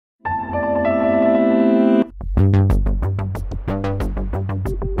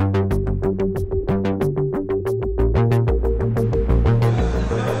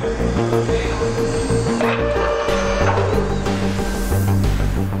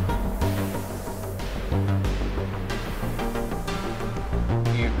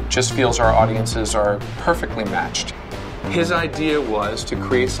just feels our audiences are perfectly matched. His idea was to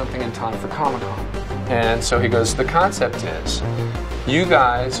create something in time for Comic-Con. And so he goes, the concept is, you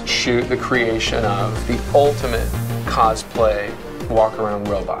guys shoot the creation of the ultimate cosplay walk-around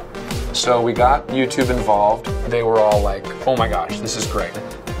robot. So we got YouTube involved. They were all like, oh my gosh, this is great.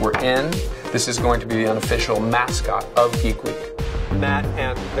 We're in. This is going to be the unofficial mascot of Geek Week. Matt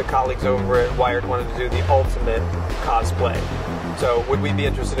and the colleagues over at Wired wanted to do the ultimate cosplay. So would we be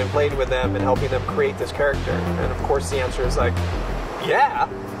interested in playing with them and helping them create this character? And of course the answer is like, yeah,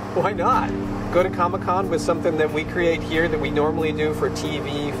 why not? Go to Comic-Con with something that we create here that we normally do for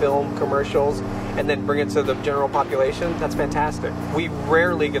TV, film, commercials, and then bring it to the general population. That's fantastic. We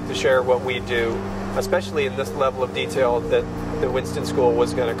rarely get to share what we do, especially in this level of detail that the Winston School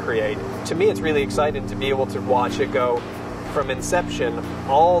was going to create. To me, it's really exciting to be able to watch it go from inception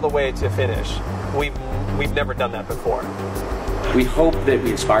all the way to finish. We've never done that before. We hope that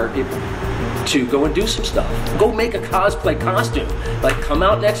we inspire people to go and do some stuff. Go make a cosplay costume. Like, come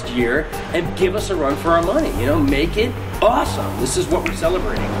out next year and give us a run for our money. You know, make it awesome. This is what we're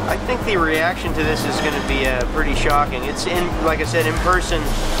celebrating. I think the reaction to this is going to be pretty shocking. It's like I said, in person,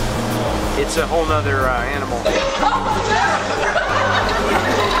 it's a whole nother animal.